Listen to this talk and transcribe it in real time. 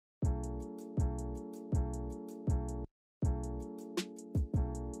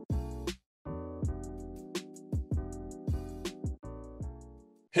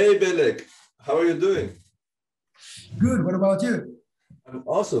Hey Belek, how are you doing? Good. What about you? I'm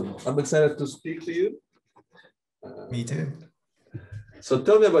awesome. I'm excited to speak to you. Me too. So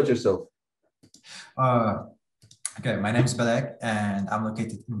tell me about yourself. Uh, okay, my name is Belek, and I'm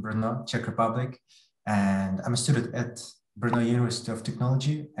located in Brno, Czech Republic, and I'm a student at Brno University of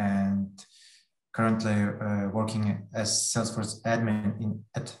Technology, and currently working as Salesforce admin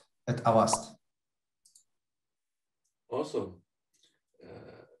at Avast. Awesome.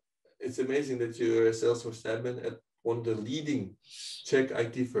 It's amazing that you're a Salesforce admin at one of the leading Czech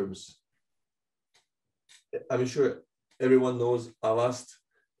IT firms. I'm sure everyone knows Avast,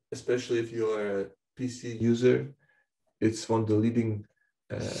 especially if you are a PC user. It's one of the leading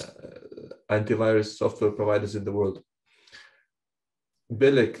antivirus software providers in the world.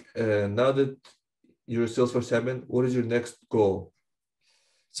 Belek, now that you're a Salesforce admin, what is your next goal?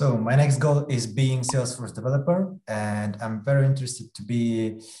 So my next goal is being Salesforce developer, and I'm very interested to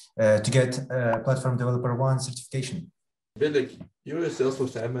get Platform Developer 1 certification. Belek, you're a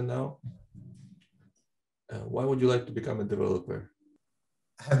Salesforce admin now. Why would you like to become a developer?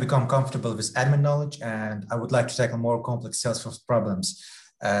 I have become comfortable with admin knowledge, and I would like to tackle more complex Salesforce problems.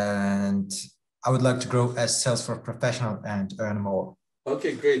 And I would like to grow as Salesforce professional and earn more.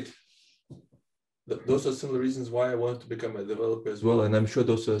 Okay, great. Those are similar reasons why I want to become a developer as well. And I'm sure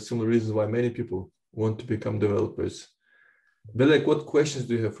those are similar reasons why many people want to become developers. Belek, what questions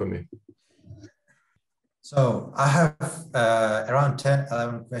do you have for me? So I have around 10,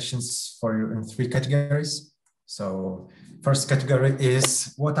 11 questions for you in 3 categories. So first category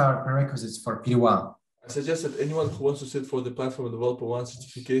is, what are prerequisites for PD1? I suggest that anyone who wants to sit for the Platform Developer 1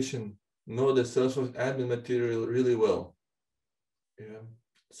 certification know the Salesforce admin material really well. Yeah.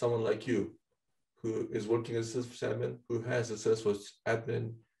 Someone like you who is working as a Salesforce admin, who has a Salesforce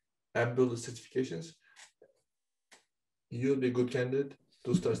admin and builder certifications, you'll be a good candidate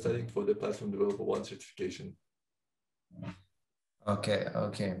to start studying for the Platform Developer 1 certification.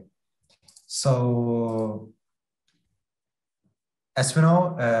 Okay. So as we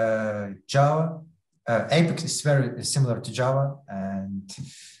know, Java, Apex is very similar to Java. And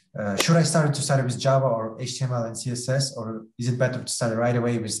should I start to study with Java or HTML and CSS, or is it better to start right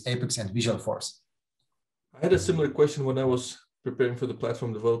away with Apex and Visualforce? I had a similar question when I was preparing for the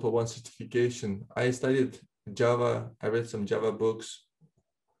Platform Developer 1 certification. I studied Java, I read some Java books.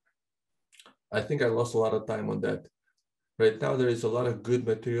 I think I lost a lot of time on that. Right now, there is a lot of good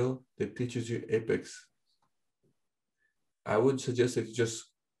material that teaches you Apex. I would suggest that you just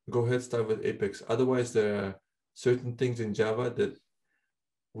go ahead and start with Apex. Otherwise, there are certain things in Java that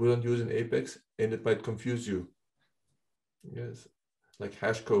we don't use in Apex, and it might confuse you. Yes, like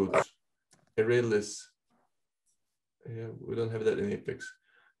hash codes, array lists. Yeah, we don't have that in Apex.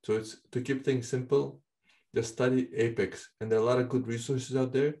 So it's to keep things simple, just study Apex. And there are a lot of good resources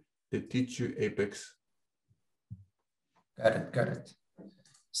out there that teach you Apex. Got it.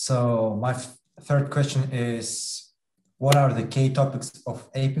 So my third question is, what are the key topics of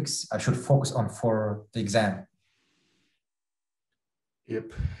Apex I should focus on for the exam?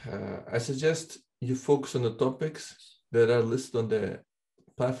 Yep. I suggest you focus on the topics that are listed on the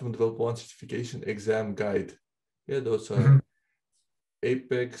Platform Developer 1 certification exam guide. Yeah, those are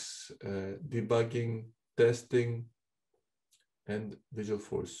Apex, debugging, testing, and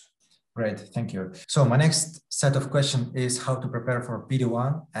Visualforce. Great, thank you. So my next set of questions is how to prepare for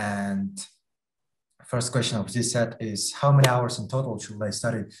PD1. And first question of this set is, how many hours in total should I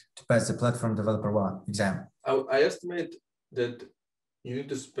study to pass the Platform Developer 1 exam? I estimate that you need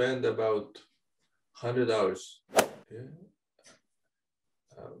to spend about 100 hours. Yeah.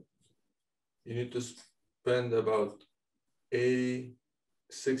 You need to spend about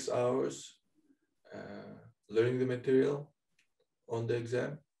 6 hours learning the material on the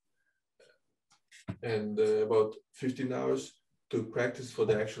exam, and about 15 hours to practice for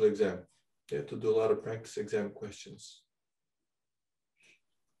the actual exam. Yeah, to do a lot of practice exam questions.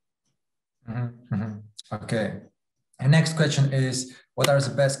 Okay. And next question is, what are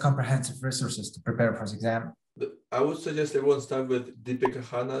the best comprehensive resources to prepare for the exam? I would suggest everyone start with Deepika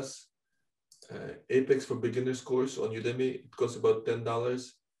Khanna's Apex for Beginners course on Udemy. It costs about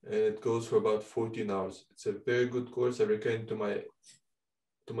 $10 and it goes for about 14 hours. It's a very good course. I recommend to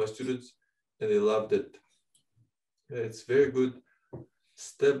my students and they loved it. It's very good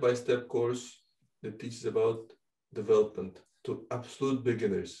step-by-step course that teaches about development to absolute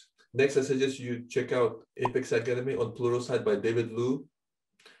beginners. Next, I suggest you check out Apex Academy on Pluralsight by David Liu.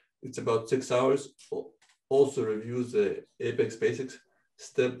 It's about 6 hours. Also reviews the Apex basics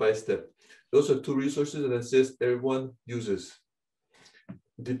step by step. Those are 2 resources that I suggest everyone uses.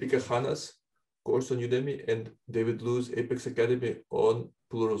 Deepika Khanna's course on Udemy and David Liu's Apex Academy on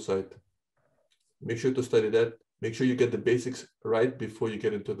Pluralsight. Make sure to study that. Make sure you get the basics right before you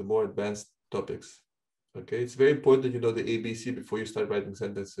get into the more advanced topics. Okay, it's very important that you know the ABC before you start writing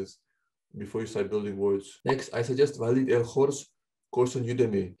sentences, before you start building words. Next, I suggest Walid El-Khor's course on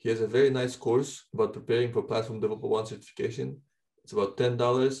Udemy. He has a very nice course about preparing for Platform Developer 1 certification. It's about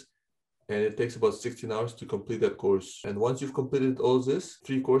 $10 and it takes about 16 hours to complete that course. And once you've completed all this,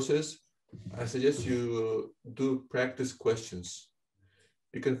 3 courses, I suggest you do practice questions.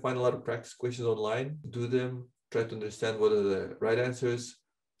 You can find a lot of practice questions online, do them, try to understand what are the right answers,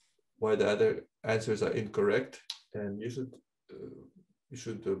 why the other answers are incorrect, and you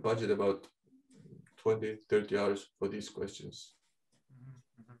should budget about 20-30 hours for these questions.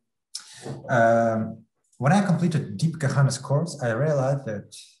 When I completed Deep Kahana's course, I realized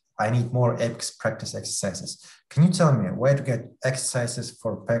that I need more Apex practice exercises. Can you tell me where to get exercises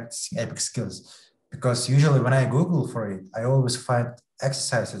for practicing Apex skills? Because usually when I Google for it, I always find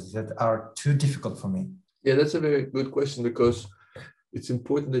exercises that are too difficult for me. Yeah, that's a very good question, because it's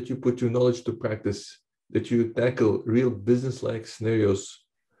important that you put your knowledge to practice, that you tackle real business-like scenarios,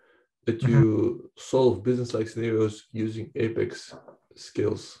 that you solve business-like scenarios using Apex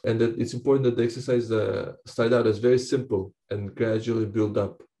skills, and that it's important that the exercise start out as very simple and gradually build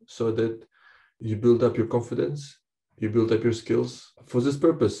up, so that you build up your confidence, you build up your skills. For this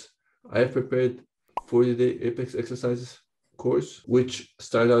purpose, I have prepared 40-day Apex exercises course, which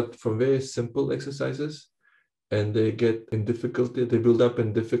start out from very simple exercises, and they get in difficulty, they build up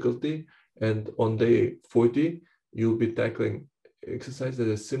in difficulty, and on day 40, you'll be tackling exercises that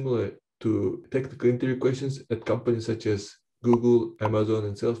are similar to technical interview questions at companies such as Google, Amazon,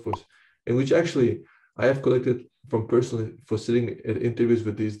 and Salesforce, in which actually I have collected from personally for sitting at interviews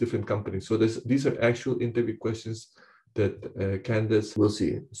with these different companies. So these are actual interview questions that candidates will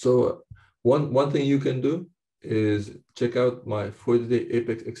see. So one thing you can do is check out my 40-day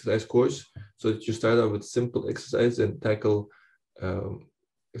Apex exercise course, so that you start out with simple exercise and tackle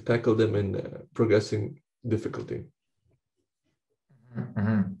them in progressing difficulty.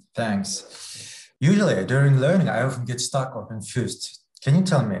 Thanks. Usually during learning, I often get stuck or confused. Can you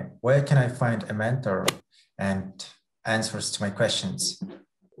tell me where can I find a mentor and answers to my questions?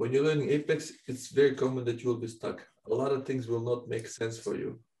 When you're learning Apex, it's very common that you will be stuck. A lot of things will not make sense for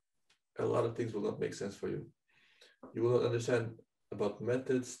you. You will not understand about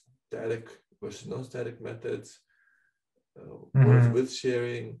methods, static versus non-static methods, words with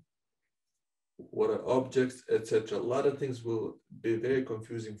sharing, what are objects, etc. A lot of things will be very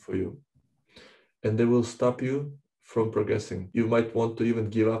confusing for you, and they will stop you from progressing. You might want to even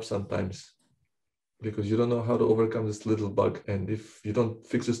give up sometimes because you don't know how to overcome this little bug. And if you don't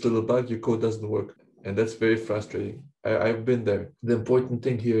fix this little bug, your code doesn't work. And that's very frustrating. I've been there. The important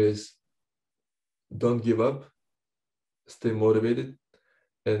thing here is don't give up, stay motivated,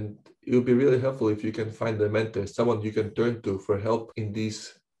 and it'll be really helpful if you can find a mentor, someone you can turn to for help in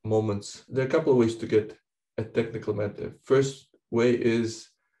these moments. There are a couple of ways to get a technical mentor. First way is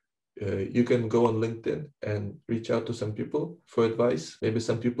you can go on LinkedIn and reach out to some people for advice, maybe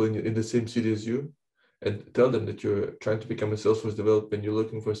some people in the same city as you, and tell them that you're trying to become a Salesforce developer and you're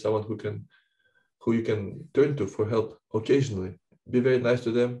looking for someone who you can turn to for help occasionally. Be very nice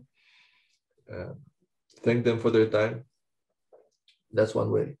to them. Thank them for their time. That's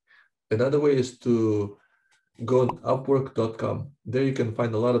one way. Another way is to go on upwork.com. There you can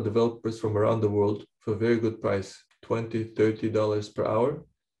find a lot of developers from around the world for a very good price, $20, $30 per hour.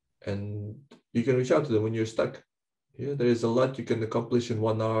 And you can reach out to them when you're stuck. Yeah, there is a lot you can accomplish in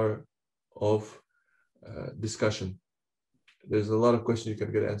 1 hour of discussion. There's a lot of questions you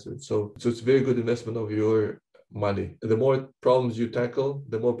can get answered. So it's a very good investment of your money. The more problems you tackle,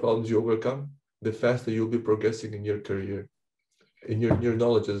 the more problems you overcome, the faster you'll be progressing in your career, in your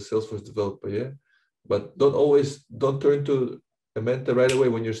knowledge as a Salesforce developer. Yeah, but don't turn to a mentor right away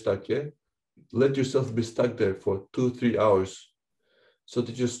when you're stuck. Yeah, let yourself be stuck there for 2-3 hours, so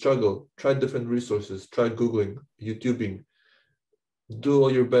that you struggle. Try different resources. Try Googling, YouTubing. Do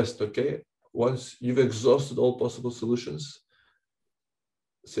all your best. Okay. Once you've exhausted all possible solutions,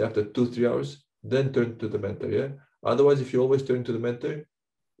 say after 2-3 hours, then turn to the mentor. Yeah. Otherwise, if you always turn to the mentor,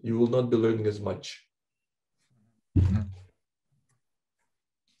 you will not be learning as much.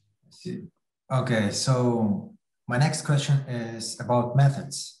 Okay, so my next question is about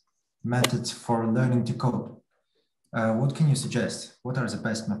methods for learning to code. What can you suggest? What are the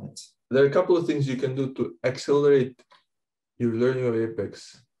best methods? There are a couple of things you can do to accelerate your learning of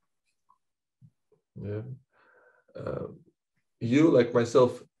Apex. Yeah. You, like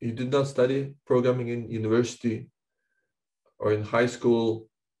myself, you did not study programming in university or in high school.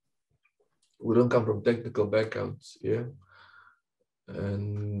 We don't come from technical backgrounds. Yeah.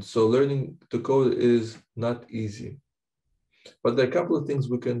 And so learning to code is not easy. But there are a couple of things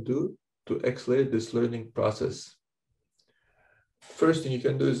we can do to accelerate this learning process. First thing you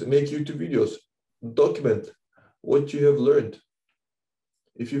can do is make YouTube videos. Document what you have learned.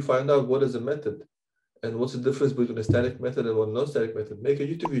 If you find out what is a method and what's the difference between a static method and one non-static method, make a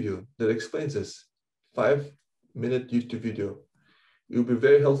YouTube video that explains this. 5-minute YouTube video. It will be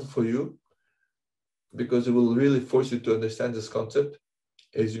very helpful for you because it will really force you to understand this concept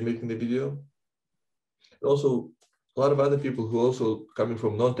as you're making the video. And also, a lot of other people who also coming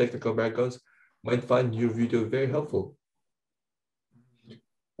from non-technical backgrounds might find your video very helpful.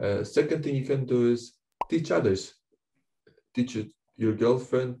 Second thing you can do is teach others. Teach your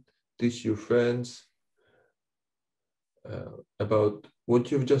girlfriend, teach your friends about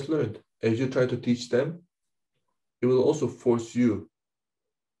what you've just learned. As you try to teach them, it will also force you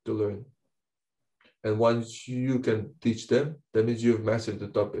to learn. And once you can teach them, that means you've mastered the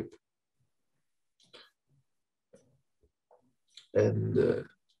topic. And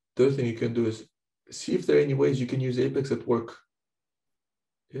third thing you can do is see if there are any ways you can use Apex at work.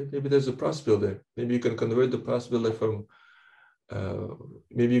 Yeah, maybe there's a process builder. Maybe you can convert the process builder from,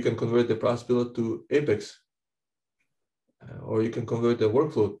 maybe you can convert the process builder to Apex. Or you can convert the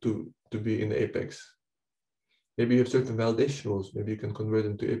workflow to be in Apex. Maybe you have certain validation rules. Maybe you can convert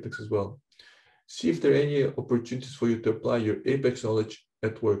them to Apex as well. See if there are any opportunities for you to apply your Apex knowledge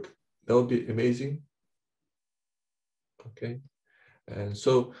at work. That would be amazing. Okay. And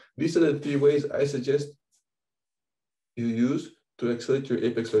so these are the 3 ways I suggest you use to accelerate your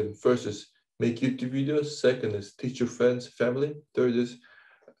Apex learning. First is make YouTube videos. Second is teach your friends, family. Third is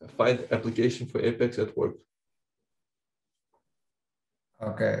find application for Apex at work.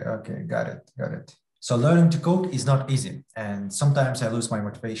 Okay, got it. So learning to code is not easy. And sometimes I lose my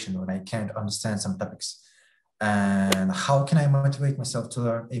motivation when I can't understand some topics. And how can I motivate myself to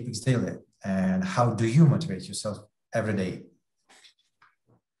learn Apex daily? And how do you motivate yourself every day?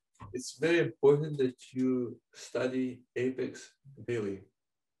 It's very important that you study Apex daily.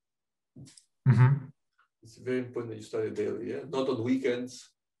 Mm-hmm. It's very important that you study daily, yeah? Not on weekends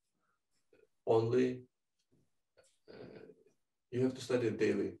only. You have to study it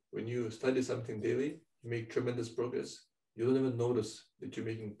daily. When you study something daily, you make tremendous progress. You don't even notice that you're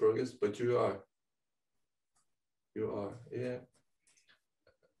making progress, but you are. You are, yeah.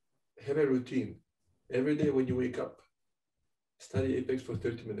 Have a routine. Every day when you wake up, study Apex for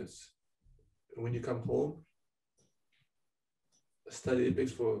 30 minutes. When you come home, study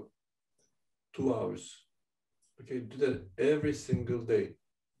Apex for 2 hours. Okay, do that every single day.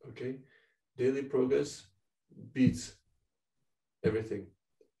 Okay, daily progress beats everything.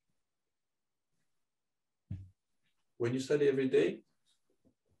 When you study every day,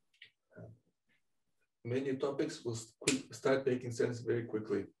 many topics will start making sense very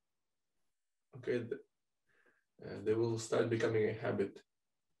quickly. Okay, they will start becoming a habit.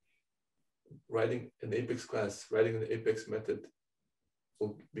 Writing an Apex class, writing an Apex method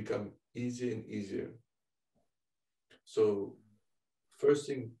will become easier and easier. So first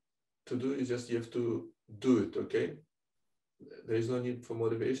thing to do is just you have to do it, okay? There is no need for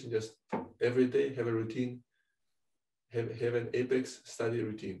motivation, just every day have a routine, have an Apex study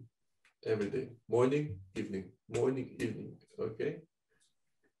routine every day, morning, evening, okay?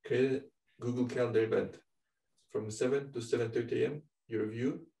 Create a Google Calendar event from 7 to 7:30 a.m. you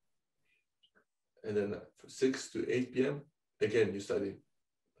review, and then from 6 to 8 p.m. again you study,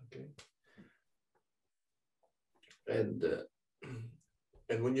 okay?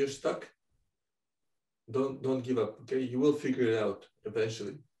 And when you're stuck, don't give up, okay? You will figure it out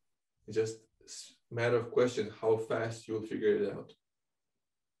eventually. It's just a matter of question how fast you will figure it out.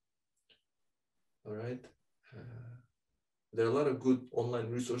 All right. There are a lot of good online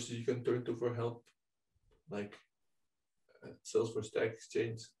resources you can turn to for help, like Salesforce Stack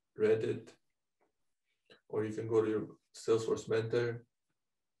Exchange, Reddit, or you can go to your Salesforce mentor,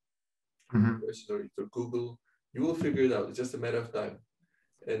 or to Google. You will figure it out. It's just a matter of time.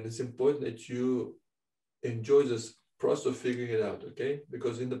 And it's important that you enjoy this process of figuring it out, okay?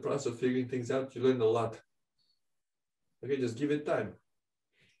 Because in the process of figuring things out, you learn a lot. Okay, just give it time.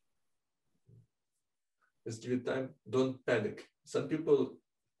 Just give it time. Don't panic. Some people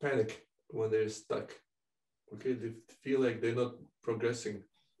panic when they're stuck. Okay, they feel like they're not progressing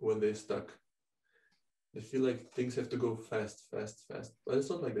when they're stuck. They feel like things have to go fast. But it's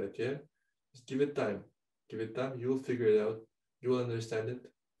not like that, yeah? Just give it time. Give it time. You will figure it out. You will understand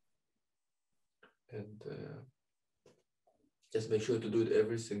it. And just make sure to do it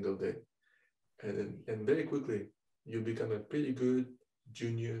every single day. And very quickly, you become a pretty good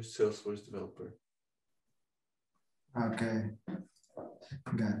junior Salesforce developer. Okay.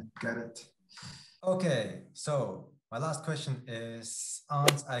 Got it. Okay, so my last question is,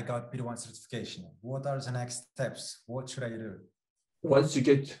 once I got B1 certification, what are the next steps? What should I do? Once you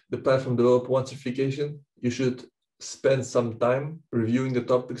get the platform developer 1 certification, you should spend some time reviewing the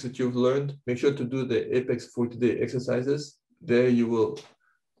topics that you've learned. Make sure to do the Apex 40-day exercises. There you will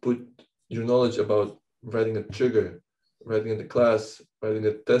put your knowledge about writing a trigger, writing the class, writing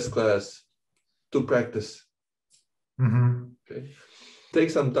a test class to practice. Okay. Take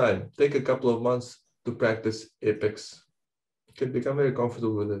some time, take a couple of months to practice Apex. You can become very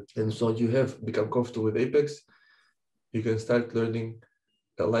comfortable with it. And so you have become comfortable with Apex, you can start learning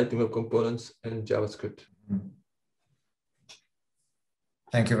Lightning Web Components and JavaScript.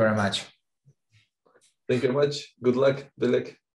 Thank you very much. Thank you very much. Good luck, Bilek.